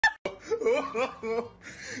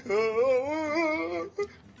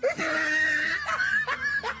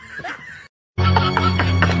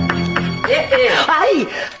Ai!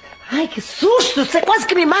 Ai, que susto! Você quase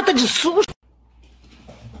que me mata de susto!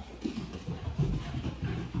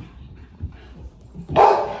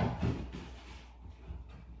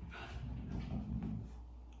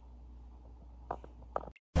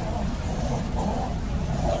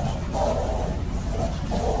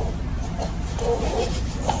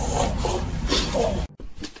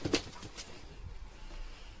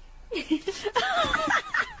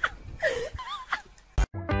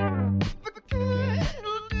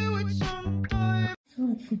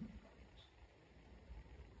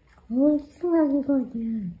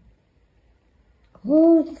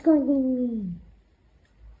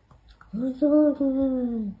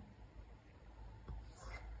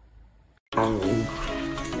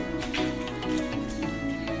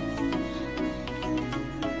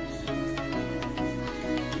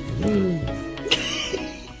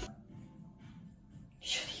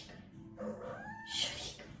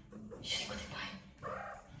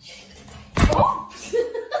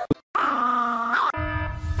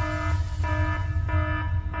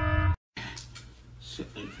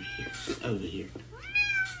 Sit over here.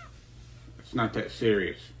 It's not that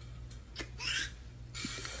serious.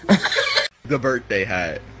 The birthday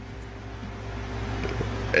hat.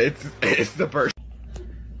 It's the birthday.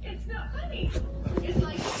 It's not funny. It's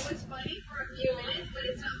like it was funny for a few minutes, but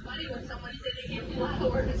it's not funny when someone's sending him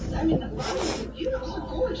flowers. I mean, the flowers are beautiful,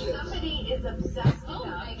 gorgeous. Somebody is obsessed. Oh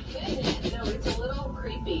my goodness. No, it's a little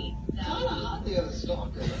creepy. No. Kind of hot the other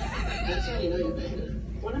stalker. That's how you know you made it.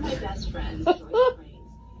 One of my best friends, Joyce Rains,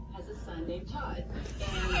 has a son named Todd.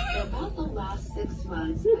 And for about the last 6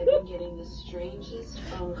 months, I've been getting the strangest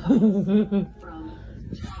phone calls from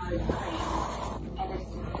Todd Rains. And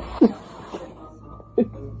it's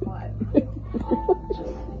what?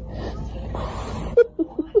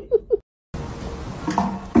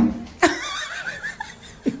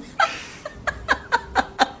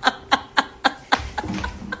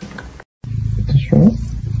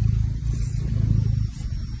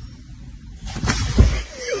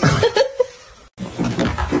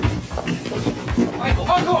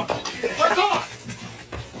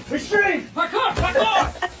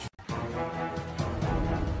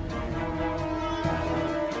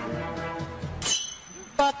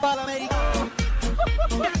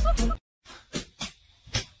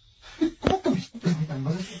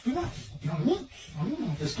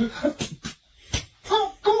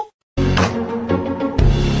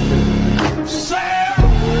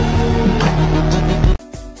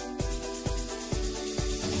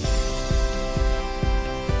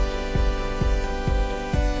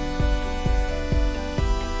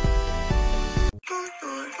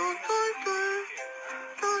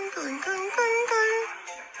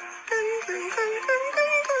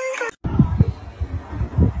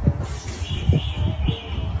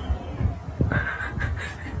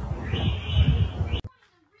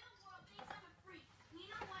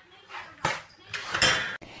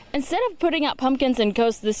 Instead of putting out pumpkins and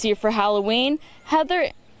ghosts this year for Halloween, Heather,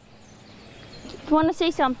 you want to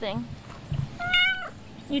say something?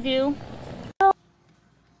 You do?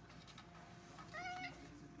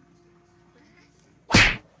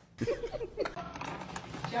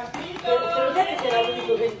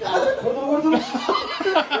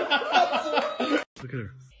 Look at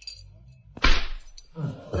her.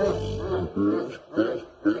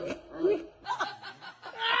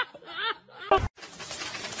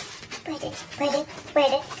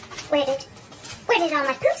 Where did all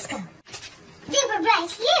my poops go? They were right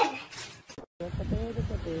here.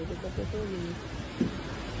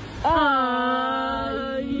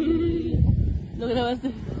 Look at us.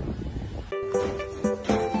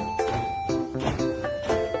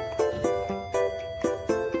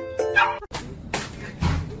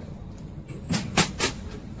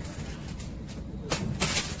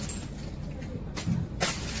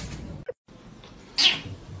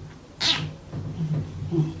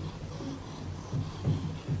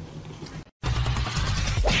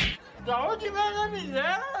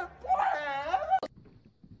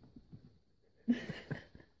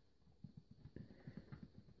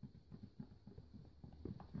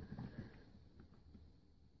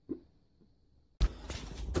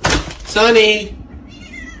 Sonny!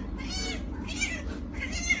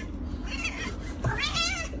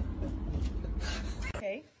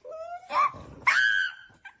 Okay.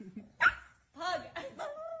 Pug!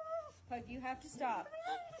 Pug, you have to stop.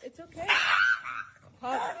 It's okay.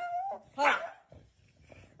 Pug! Pug!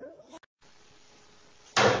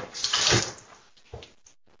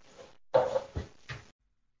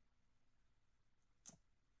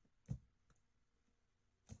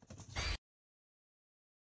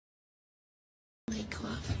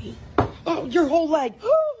 Your whole leg.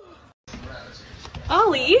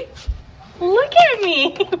 Ollie, look at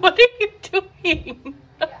me. What are you doing?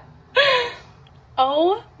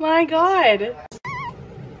 Oh my God.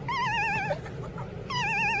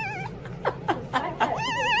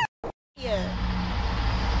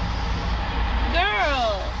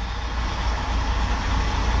 Girl.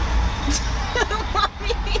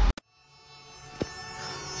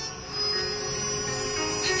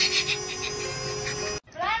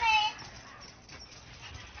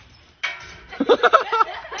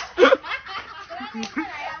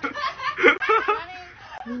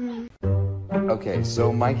 Okay,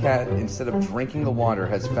 so my cat, instead of drinking the water,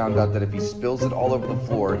 has found out that if he spills it all over the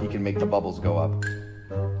floor, he can make the bubbles go up.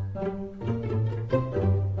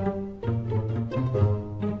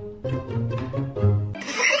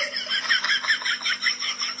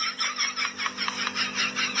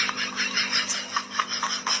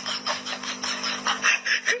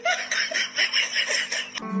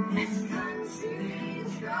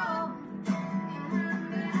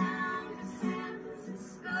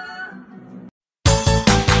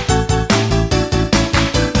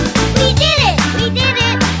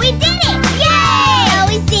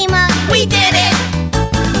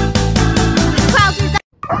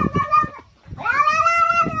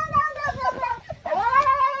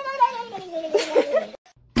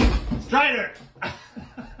 Strider!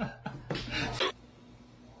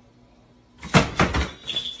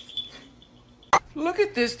 Look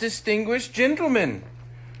at this distinguished gentleman.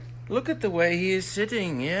 Look at the way he is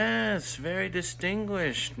sitting. Yes, very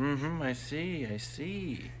distinguished. I see, I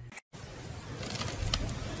see.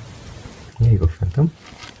 There you go, Phantom.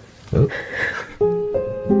 Oh.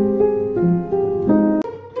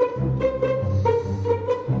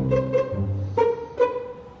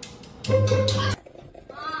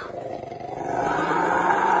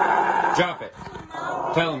 Drop it.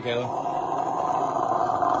 Tell him, Kayla.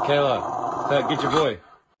 Kayla, get your boy.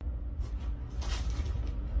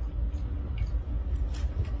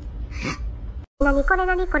 Nani kore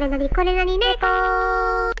nani kore nani kore nani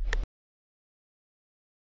neko.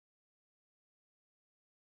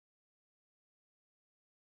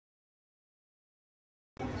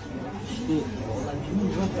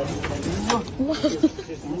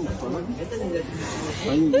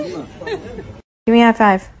 Give me a high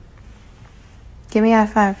five. Give me a high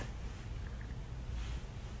five.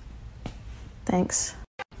 Thanks.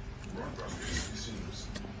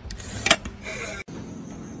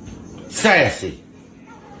 Sassy.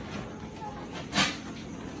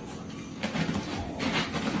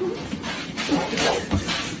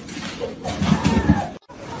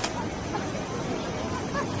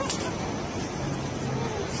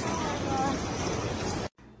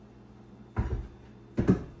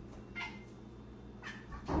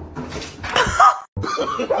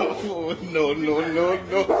 Oh, no, no, no,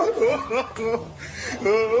 no.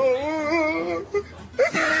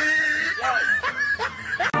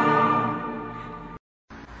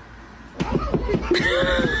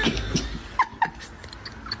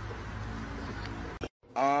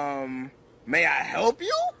 May I help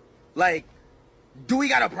you? Like, do we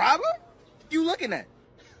got a problem? What you looking at?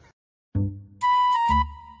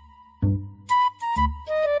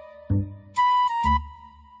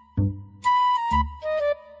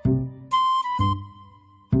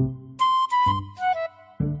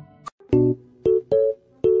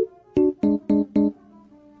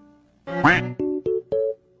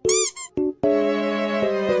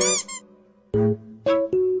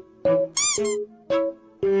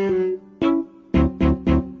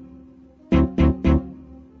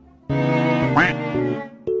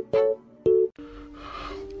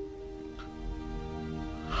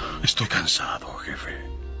 Estoy cansado, jefe.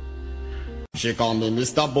 She call me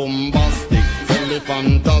Mr. Bombastic, tell me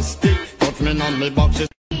fantastic, touch me on me box. She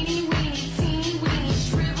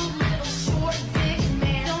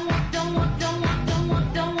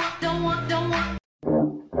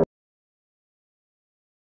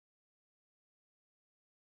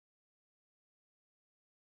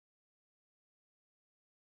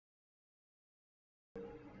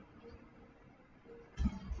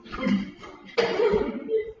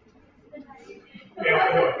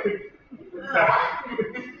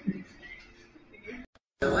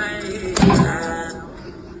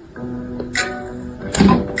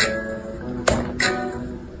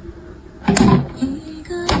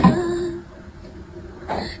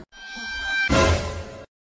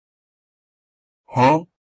Huh?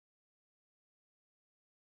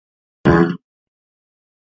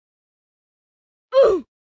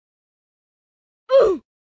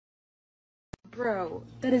 Bro,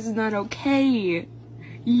 that is not okay.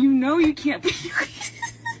 You know you can't be.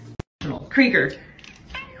 Krieger.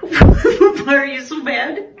 Why are you so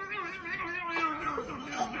mad?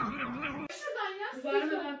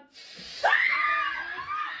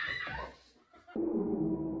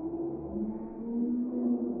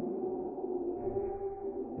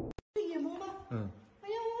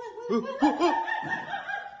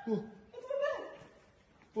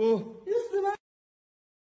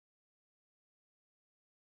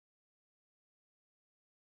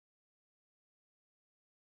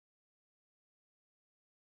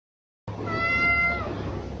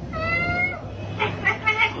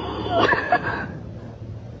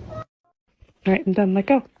 Alright, I'm done. Let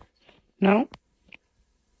go. No.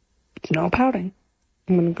 No pouting.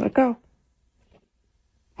 I'm gonna let go.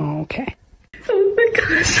 Okay. Oh my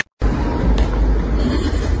gosh.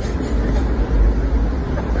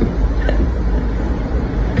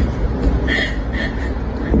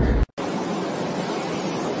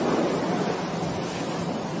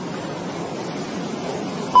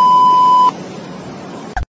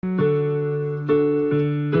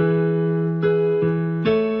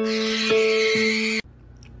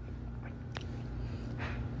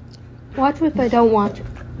 Watch if I don't watch it.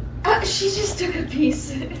 She just took a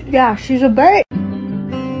piece. Yeah, she's a bait.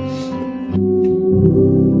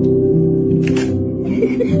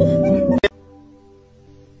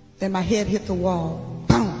 Then my head hit the wall.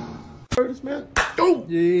 Boom. Curtis, man. Oh,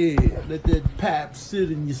 yeah. Let that pap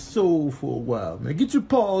sit in your soul for a while, man. Get your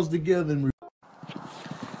paws together and.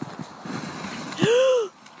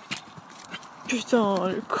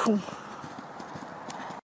 Putain, con.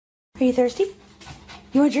 Are you thirsty?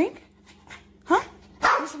 You want a drink? Huh?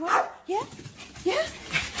 Want some water? Yeah? Yeah?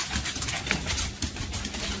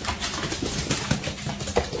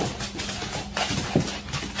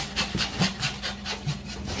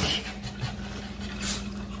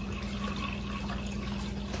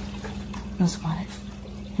 You want some water?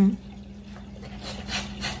 Hmm?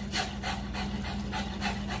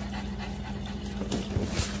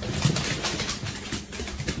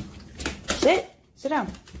 Sit. Sit down.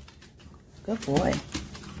 Good boy.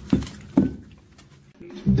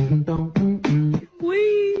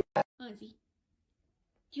 Wee! Ozzy,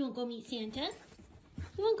 do you want to go meet Santa?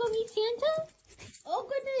 You want to go meet Santa? Oh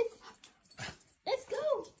goodness! Let's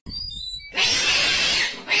go!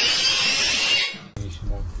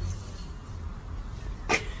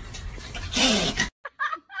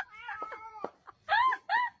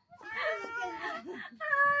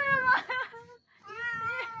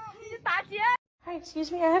 Hi,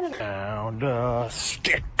 excuse me, I haven't Found a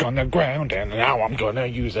stick on the ground, and now I'm gonna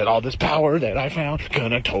use it. All this power that I found,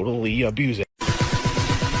 gonna totally abuse it.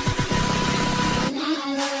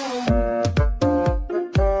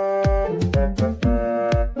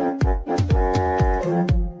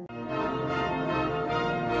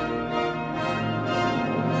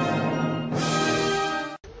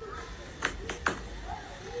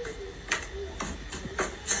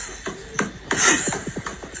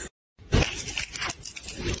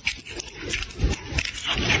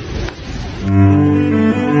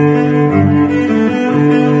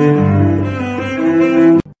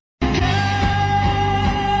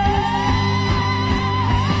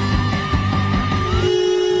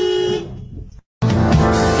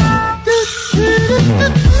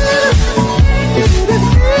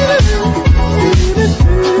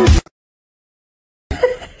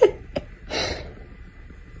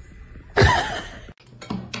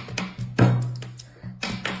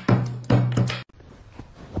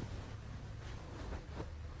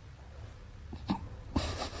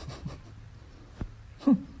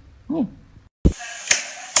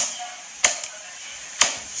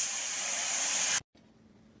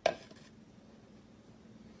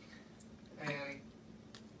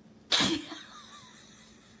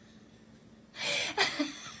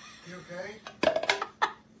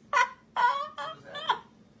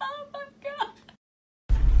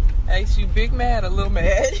 Ace, you big mad or little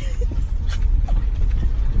mad?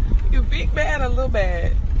 You big mad or little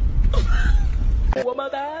mad? What my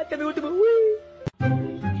God? Tell me what to do. Wee!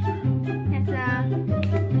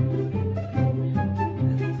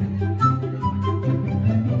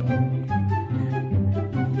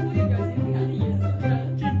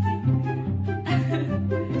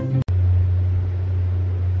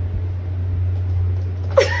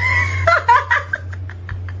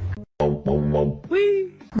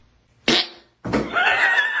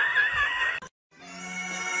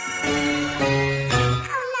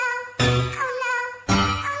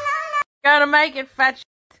 Gotta make it, fat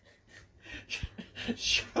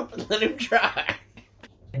Shut up and let him try.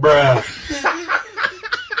 Bruh.